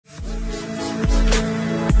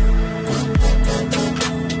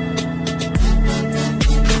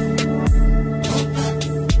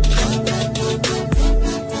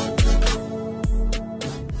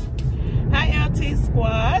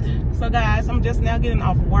I'm just now getting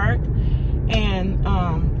off work, and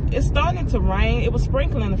it's starting to rain. It was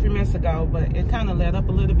sprinkling a few minutes ago, but it kind of let up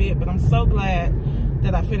a little bit. But I'm so glad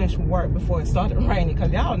that I finished work before it started raining,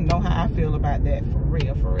 because y'all know how I feel about that, for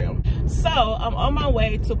real, for real. So I'm on my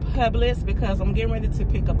way to Publix because I'm getting ready to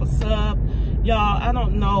pick up a sub. Y'all, I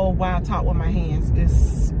don't know why I talk with my hands.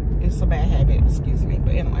 It's a bad habit, excuse me.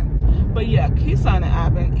 But anyway, but yeah, Khayla and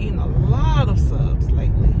I've been eating a lot of subs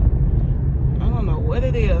lately. I don't know what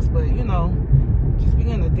it is, but you know, just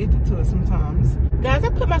being addicted to it sometimes. Guys, I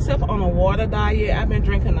put myself on a water diet. I've been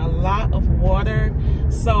drinking a lot of water.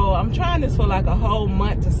 So I'm trying this for like a whole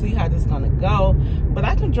month to see how this is gonna go. But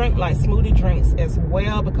I can drink like smoothie drinks as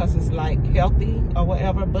well because it's like healthy or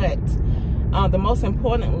whatever. But the most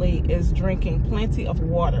importantly is drinking plenty of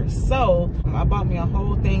water. So I bought me a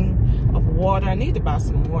whole thing of water. I need to buy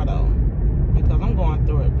some more though, because I'm going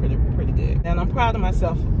through it pretty good. And I'm proud of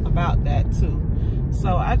myself about that too.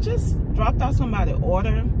 So I just dropped off somebody's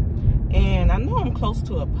order, and I know I'm close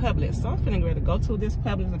to a Publix, so I'm finna ready to go to this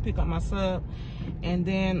Publix and pick up my sub, and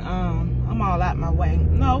then I'm all out my way.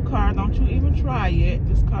 No, car, don't you even try it.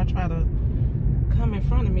 This car tried to come in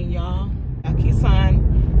front of me, y'all.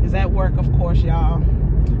 Khayla is at work, of course, y'all.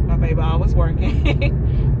 My baby always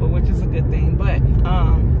working, but which is a good thing. But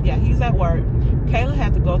yeah, he's at work. Khayla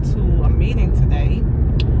had to go to a meeting today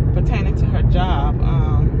pertaining to her job.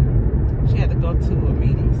 She had to go to a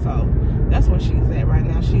meeting, so that's where she's at right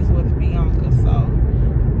now. She's with Bianca, so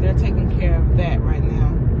they're taking care of that right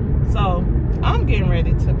now. So I'm getting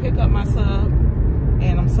ready to pick up my sub,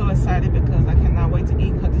 and I'm so excited because I cannot wait to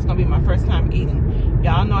eat, because it's gonna be my first time eating.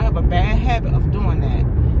 Y'all know I have a bad habit of doing that,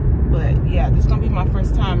 but yeah, this is gonna be my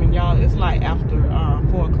first time. And y'all, it's like after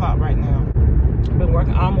 4 o'clock right now. I've been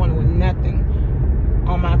working all morning with nothing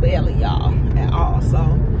on my belly, y'all, at all. So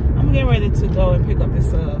I'm getting ready to go and pick up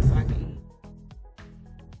this sub so I can eat.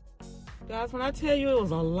 Guys, when I tell you it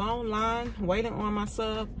was a long line waiting on my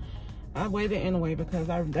sub, I waited anyway because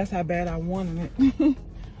that's how bad I wanted it.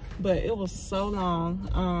 But it was so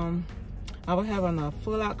long. I was having a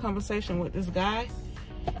full-out conversation with this guy,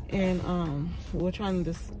 and we were trying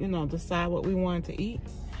to just, you know, decide what we wanted to eat.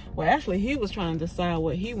 Well, actually, he was trying to decide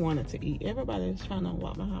what he wanted to eat. Everybody is trying to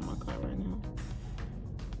walk behind my car right now.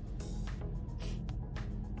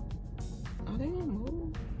 Are they gonna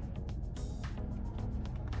move?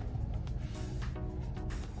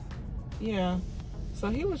 Yeah, so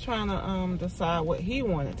he was trying to decide what he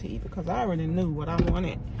wanted to eat, because I already knew what I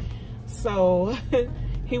wanted. So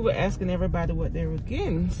he was asking everybody what they were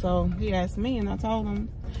getting. So he asked me, and I told him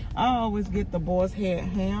I always get the boar's head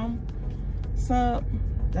ham sub.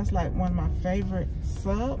 That's like one of my favorite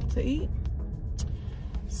subs to eat.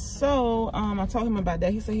 So I told him about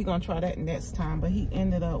that. He said he's gonna try that next time, but he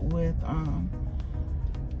ended up with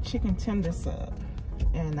chicken tender sub,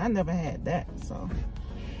 and I never had that. So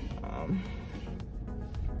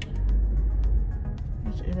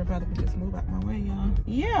everybody could just move out my way, y'all.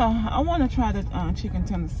 Yeah, I want to try the chicken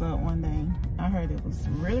tender sub one day. I heard it was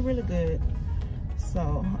really good.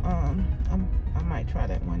 So I might try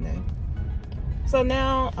that one day. So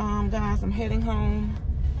now guys, I'm heading home,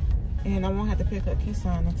 and I won't have to pick up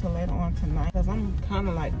Khayla until later on tonight, because I'm kind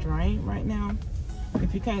of like drained right now.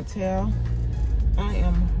 If you can't tell, I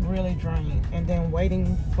am really drained. And then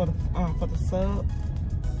waiting for the sub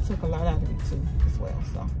took a lot out of me too as well.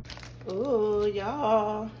 So ooh,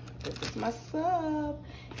 y'all, this is my sub,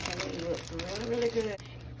 and it looks really good.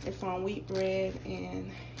 It's on wheat bread,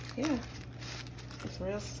 and yeah, it's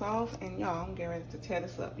real soft. And y'all, I'm getting ready to tear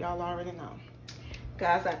this up. Y'all already know.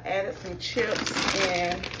 Guys, I added some chips,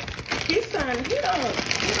 and Khayla, he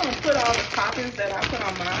don't put all the toppings that I put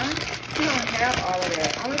on mine. He don't have all of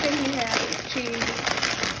that. Only thing he has is cheese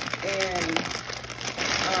and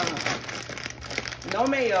no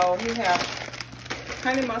mayo. He has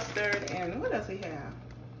honey mustard, and what does he have?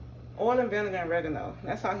 Oil and vinegar and oregano.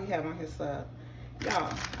 That's all he have on his sub. Y'all,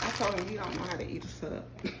 I told him he don't know how to eat a sub.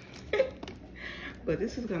 But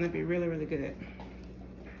this is gonna be really good.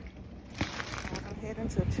 I'm heading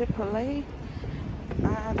to Chick-fil-A.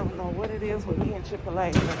 I don't know what it is with me and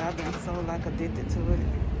Chick-fil-A, but I've been so like addicted to it.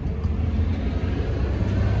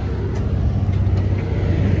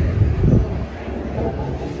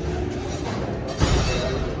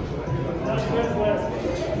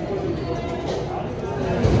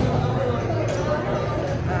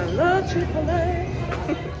 I love Chick-fil-A.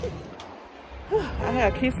 I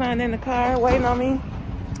had Khayla in the car waiting on me.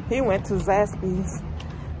 He went to Zaxby's.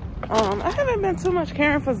 I haven't been too much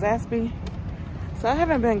caring for Zaxby, so I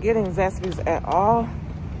haven't been getting Zaxby's at all.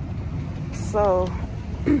 So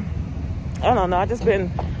I don't know, I just been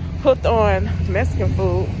hooked on Mexican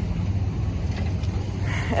food.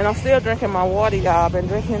 And I'm still drinking my water, y'all. I've been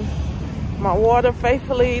drinking my water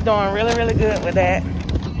faithfully, doing really, really good with that.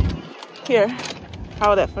 Here,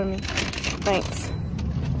 hold that for me. Thanks.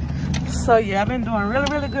 So yeah, I've been doing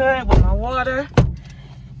really, really good with my water.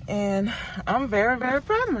 And I'm very, very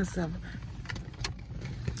proud of myself.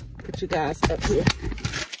 Put you guys up here.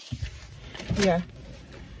 Yeah.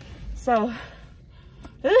 So,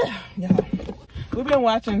 y'all, we've been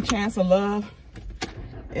watching Chance of Love.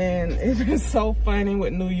 And it's been so funny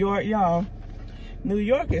with New York, y'all. New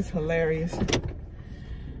York is hilarious.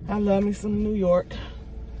 I love me some New York.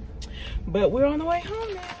 But we're on the way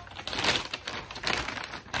home now.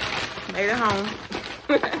 Made it home.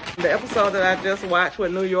 The episode that I just watched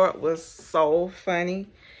with New York was so funny.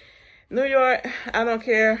 New York, I don't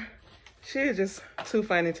care. She is just too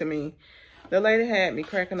funny to me. The lady had me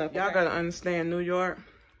cracking up. Y'all gotta understand, New York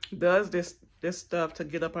does this stuff to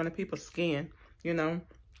get up under people's skin, you know?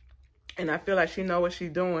 And I feel like she know what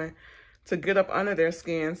she's doing to get up under their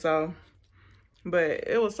skin. So, but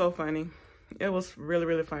it was so funny. It was really,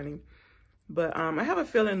 really funny. But I have a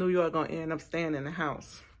feeling New York gonna end up staying in the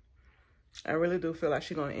house. I really do feel like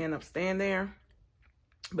she's gonna end up staying there.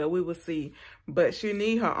 But we will see. But she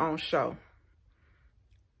need her own show.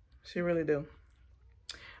 She really do.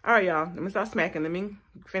 All right, y'all. Let me stop smacking. Let me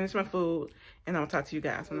finish my food. And I'll talk to you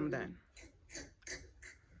guys when I'm done.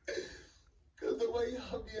 Because the way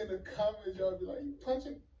y'all be in the comments, y'all be like, you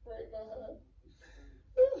punching right behind.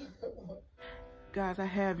 Guys, I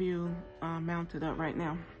have you mounted up right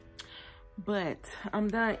now. But I'm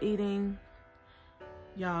done eating.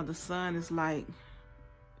 Y'all, the sun is like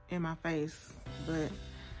in my face. But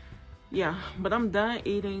yeah, but I'm done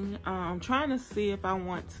eating. I'm trying to see if I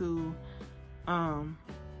want to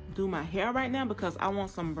do my hair right now because I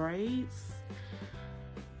want some braids.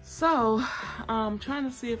 So I'm trying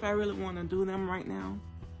to see if I really want to do them right now.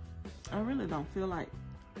 I really don't feel like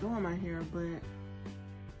doing my hair, but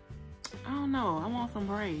I don't know. I want some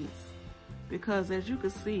braids because as you can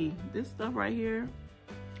see, this stuff right here,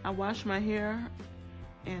 I wash my hair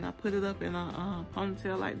and I put it up in a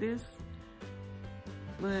ponytail like this.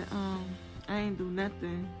 But I ain't do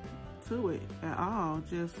nothing to it at all.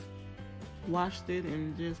 Just washed it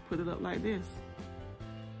and just put it up like this.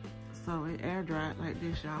 So it air dried like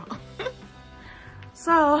this, y'all.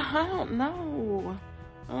 So I don't know.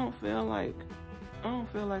 I don't feel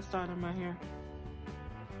like starting my hair.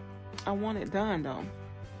 I want it done though.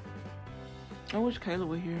 I wish Khayla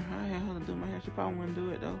were here. I had her to do my hair. She probably wouldn't do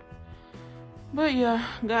it though. But yeah,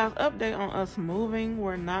 guys, update on us moving.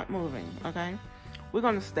 We're not moving, okay? We're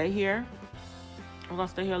gonna stay here. We're gonna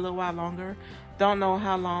stay here a little while longer. Don't know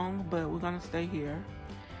how long, but we're gonna stay here.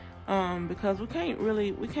 Because we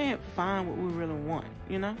can't find what we really want,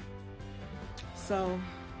 you know? So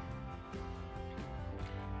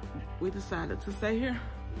we decided to stay here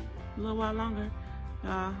a little while longer.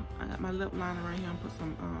 I got my lip liner right here and put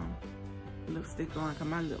some lipstick on because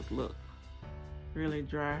my lips look really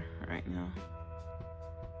dry right now.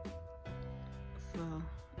 So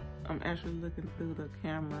I'm actually looking through the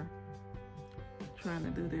camera trying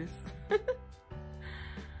to do this.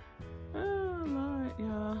 Oh Lord,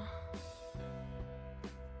 y'all.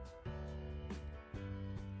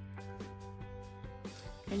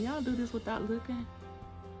 Can y'all do this without looking?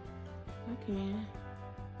 I can.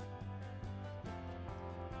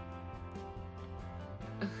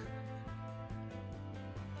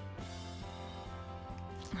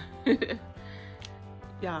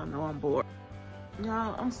 Y'all know I'm bored.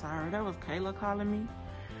 Y'all, I'm sorry. That was Khayla calling me.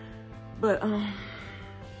 But,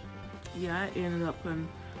 yeah, I ended up putting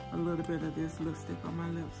a little bit of this lipstick on my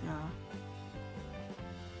lips, y'all.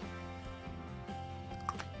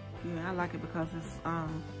 Yeah, I like it because it's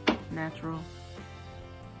natural.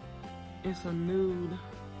 It's a nude.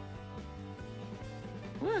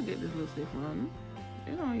 Where I get this lipstick from?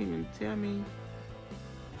 They don't even tell me.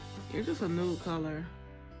 It's just a nude color.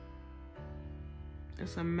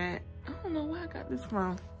 It's a matte. I don't know where I got this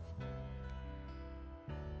from.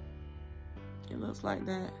 It looks like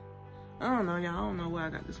that. I don't know, y'all. I don't know where I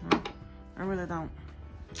got this from. I really don't.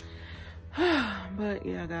 But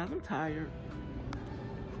yeah, guys, I'm tired.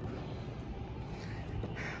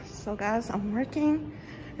 So guys, I'm working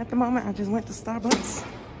at the moment. I just went to Starbucks,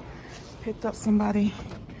 picked up somebody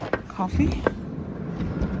coffee,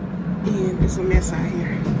 and it's a mess out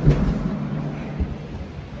here.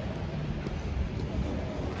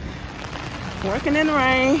 Working in the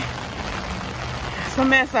rain. It's a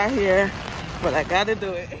mess out here, but I gotta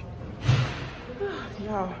do it.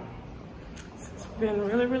 Y'all, it's been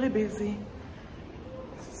really, really busy.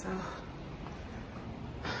 So,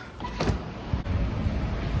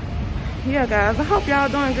 yeah, guys, I hope y'all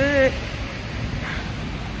doing good.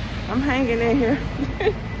 I'm hanging in here.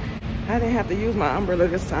 I didn't have to use my umbrella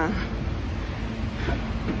this time.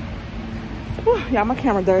 Y'all, my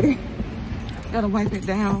camera dirty. Gotta wipe it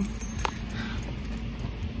down.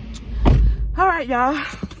 All right, y'all.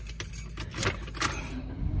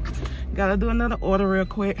 Gotta do another order real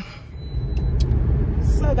quick.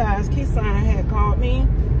 So guys, Keysine had called me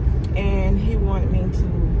and he wanted me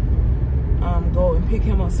to go and pick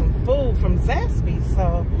him up some food from Zaxby's.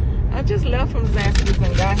 So I just left from Zaxby's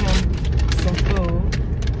and got him some food.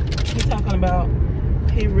 He's talking about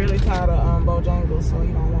he really tired of Bojangles, so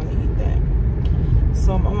he don't want to eat that.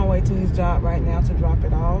 So I'm on my way to his job right now to drop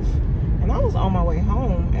it off. And I was on my way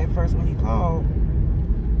home at first when he called.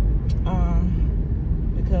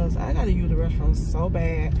 Because I gotta use the restroom so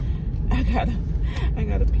bad. I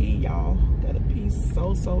gotta pee, y'all. Gotta pee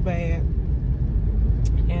so bad.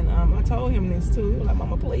 And I told him this too. He was like,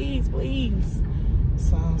 Mama, please, please.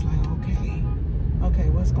 So I was like, okay,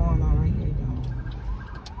 what's going on right here, y'all?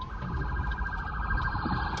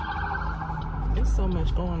 There's so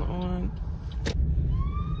much going on.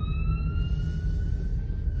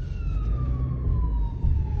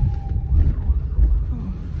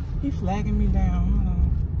 Oh, he flagging me down. Hold on.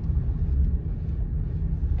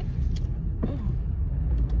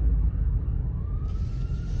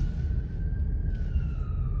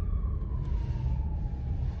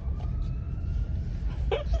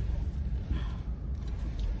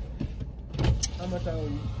 How much I owe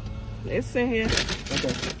you? It's in here.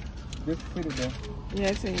 Okay. Just put it there. Yeah,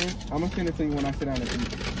 it's in here. I'm gonna send it to you when I sit down and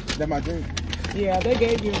eat. Is that my drink? Yeah, they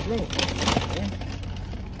gave you a drink. Yeah.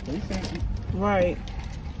 So you sent it. Right.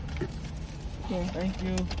 Yeah. Thank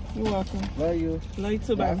you. You're welcome. Love you. Love you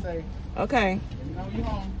too, Bye. baby. Okay. Let me know you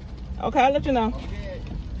home. Okay, I'll let you know. I'm scared.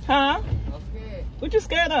 Huh? I'm scared. What you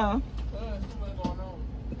scared of? Too much going on.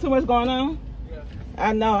 Too much going on? Yeah.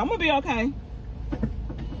 I know. I'm gonna be okay.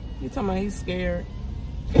 You talking about he's scared?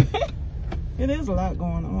 It is a lot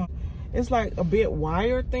going on. It's like a big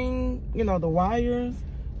wire thing. You know, the wires.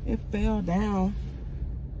 It fell down.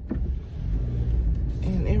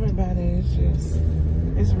 And everybody is just,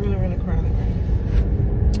 it's really crowded right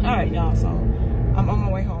now. All right, y'all. So I'm on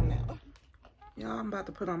my way home now. Y'all, I'm about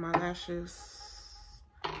to put on my lashes.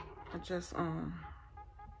 I just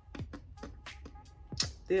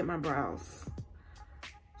did my brows.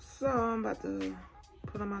 So I'm about to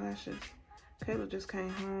put on my lashes. Khayla just came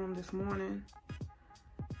home this morning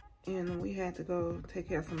and we had to go take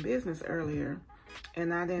care of some business earlier.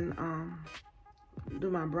 And I didn't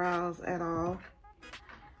do my brows at all.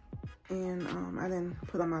 And I didn't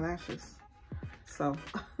put on my lashes. So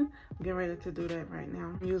I'm getting ready to do that right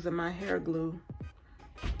now. I'm using my hair glue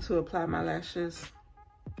to apply my lashes.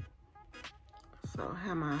 So I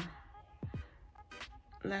have my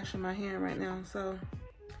lash in my hand right now. So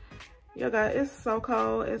yeah, guys, it's so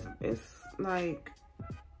cold. It's like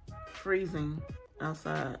freezing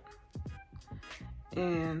outside.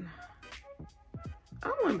 And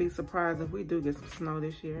I wouldn't be surprised if we do get some snow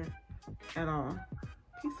this year at all.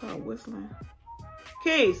 He started whistling.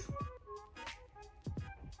 Keys!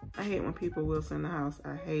 I hate when people whistle in the house.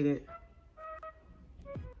 I hate it.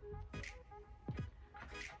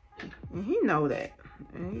 And he know that.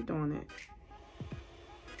 And he doing it.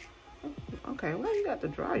 Okay, why you got the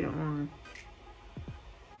dryer on?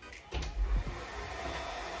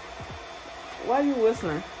 Why you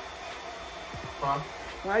whistling? Huh?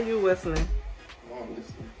 Why you whistling? Oh, I'm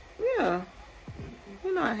listening. Yeah.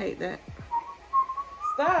 You know I hate that.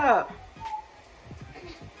 Stop.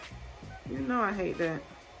 You know I hate that.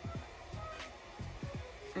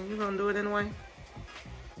 And you gonna do it anyway?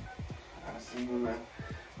 I'll see you now.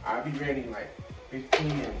 I'll be ready in like 15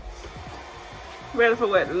 minutes. Ready for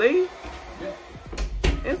what, to leave? Yeah.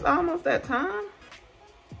 It's almost that time.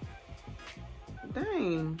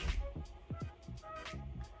 Dang.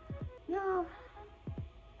 Y'all,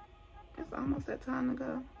 it's almost that time to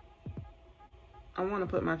go. I want to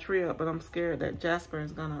put my tree up, but I'm scared that Jasper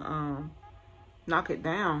is gonna knock it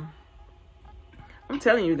down. I'm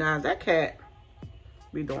telling you guys, that cat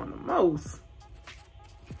be doing the most.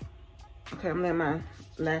 Okay, I'm letting my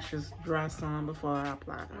lashes dry some before I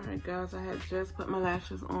apply. All right, guys, I had just put my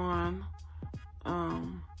lashes on.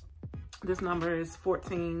 This number is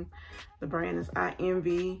 14. The brand is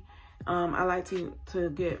INV. I like to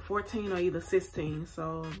get 14 or either 16.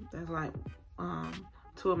 So that's like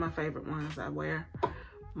two of my favorite ones I wear.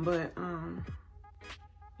 But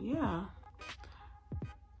yeah.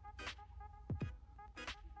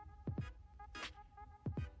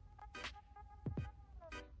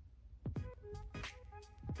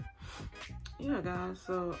 Yeah, guys,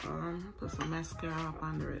 so put some mascara up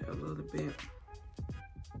under it a little bit.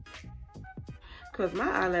 because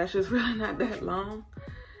my eyelash is really not that long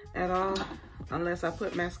at all. Unless I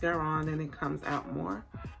put mascara on, then it comes out more.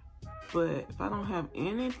 But if I don't have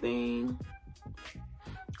anything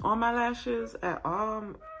on my lashes at all,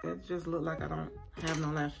 it just look like I don't have no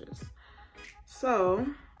lashes. So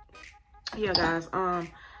yeah, guys, I'm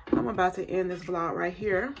about to end this vlog right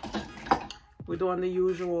here. We're doing the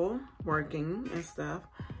usual working and stuff.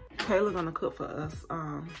 Khayla gonna cook for us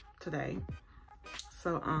today.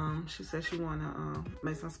 So she said she wanna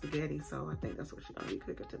make some spaghetti, so I think that's what she's gonna be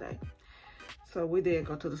cooking today. So we did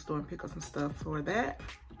go to the store and pick up some stuff for that.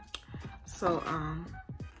 So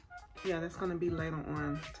yeah, that's gonna be later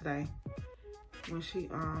on today when she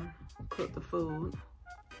cooked the food.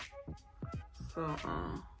 So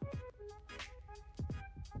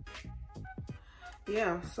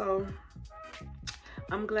yeah, so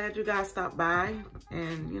I'm glad you guys stopped by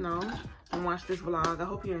and, you know, and watched this vlog. I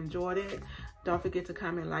hope you enjoyed it. Don't forget to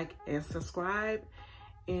comment, like, and subscribe.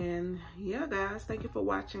 And yeah, guys, thank you for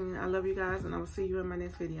watching. I love you guys, and I will see you in my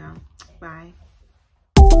next video. Bye.